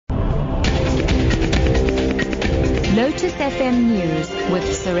Lotus FM News with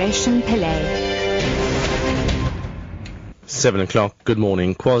Sureshan Pillay. 7 o'clock, good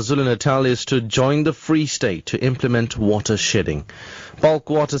morning. KwaZulu-Natal is to join the Free State to implement water shedding. Bulk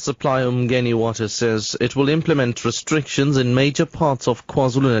water supplier Umgeni Water says it will implement restrictions in major parts of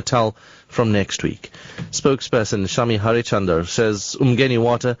KwaZulu-Natal from next week. Spokesperson Shami Harichandar says Umgeni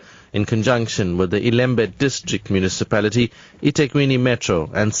Water, in conjunction with the Ilembe District Municipality, eThekwini Metro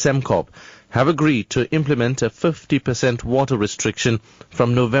and Sembcorp, have agreed to implement a 50% water restriction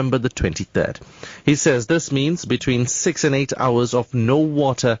from November the 23rd. He says this means between 6 and 8 hours of no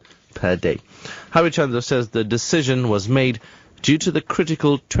water per day. Harichandra says the decision was made due to the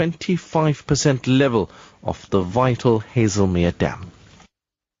critical 25% level of the vital Hazelmere Dam.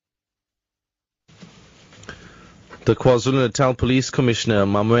 The KwaZulu-Natal Police Commissioner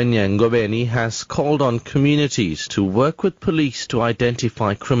Mamwenya Ngobeni has called on communities to work with police to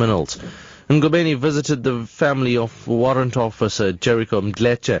identify criminals. Ngobeni visited the family of Warrant Officer Jericho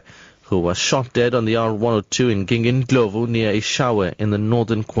Mdleche, who was shot dead on the R102 in Gingindlovu near Ishawe in the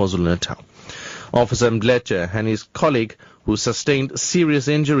northern KwaZulu-Natal. Officer Mdleche and his colleague, who sustained serious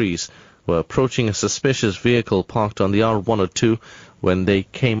injuries, were approaching a suspicious vehicle parked on the R102 when they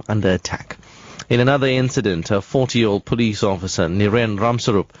came under attack. In another incident, a 40-year-old police officer, Niren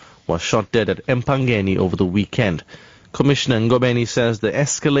Ramsarup, was shot dead at Empangeni over the weekend. Commissioner Ngobeni says the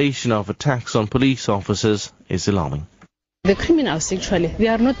escalation of attacks on police officers is alarming. The criminals, actually, they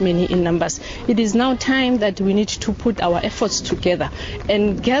are not many in numbers. It is now time that we need to put our efforts together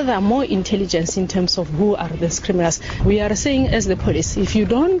and gather more intelligence in terms of who are these criminals. We are saying as the police, if you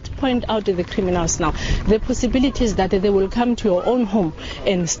don't point out the criminals now, the possibility is that they will come to your own home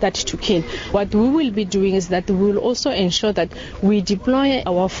and start to kill. What we will be doing is that we will also ensure that we deploy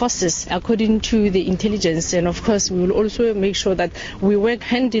our forces according to the intelligence, and of course we will also make sure that we work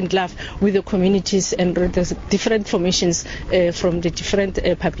hand in glove with the communities and the different formations from the different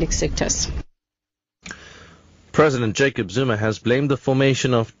public sectors. President Jacob Zuma has blamed the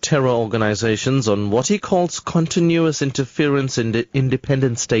formation of terror organizations on what he calls continuous interference in the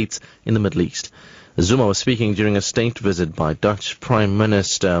independent states in the Middle East. Zuma was speaking during a state visit by Dutch Prime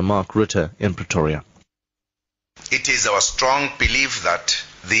Minister Mark Rutte in Pretoria. It is our strong belief that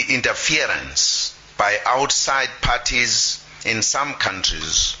the interference by outside parties in some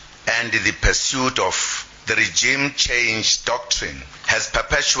countries and the pursuit of the regime change doctrine has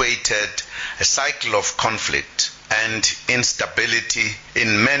perpetuated a cycle of conflict and instability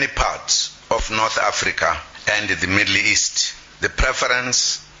in many parts of North Africa and the Middle East. The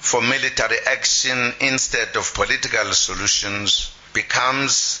preference for military action instead of political solutions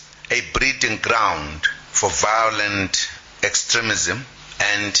becomes a breeding ground for violent extremism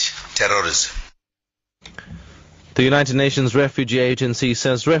and terrorism. The United Nations Refugee Agency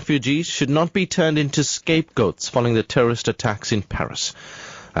says refugees should not be turned into scapegoats following the terrorist attacks in Paris.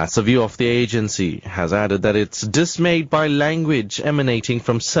 That's the view of the agency, has added that it's dismayed by language emanating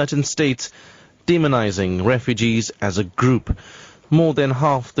from certain states demonizing refugees as a group. More than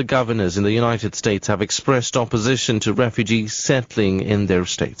half the governors in the United States have expressed opposition to refugees settling in their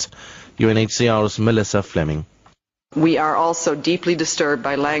states. UNHCR's Melissa Fleming. We are also deeply disturbed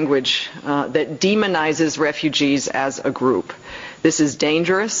by language that demonizes refugees as a group. This is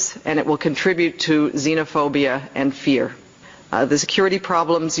dangerous, and it will contribute to xenophobia and fear. The security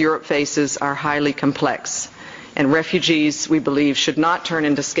problems Europe faces are highly complex, and refugees, we believe, should not turn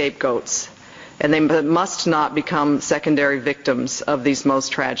into scapegoats, and they must not become secondary victims of these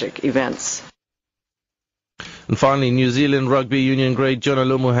most tragic events. And finally, New Zealand rugby union great Jonah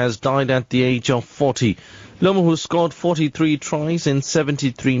Lomu has died at the age of 40. Lomu, who scored 43 tries in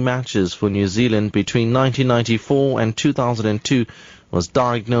 73 matches for New Zealand between 1994 and 2002, was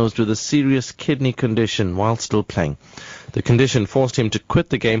diagnosed with a serious kidney condition while still playing. The condition forced him to quit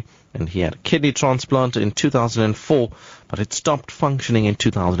the game, and he had a kidney transplant in 2004, but it stopped functioning in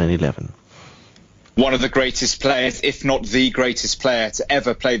 2011. One of the greatest players, if not the greatest player to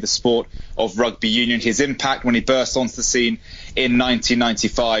ever play the sport of rugby union. His impact when he burst onto the scene in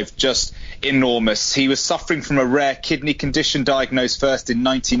 1995, just enormous. He was suffering from a rare kidney condition, diagnosed first in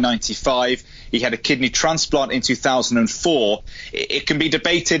 1995. He had a kidney transplant in 2004. It can be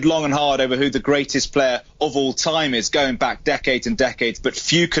debated long and hard over who the greatest player of all time is, going back decades and decades, but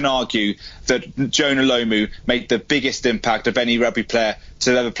few can argue that Jonah Lomu made the biggest impact of any rugby player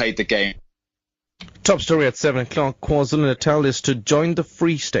to have ever played the game. Top story at 7 o'clock. KwaZulu-Natal is to join the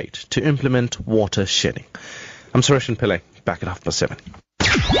Free State to implement water shedding. I'm Sureshan Pillay, back at 7:30.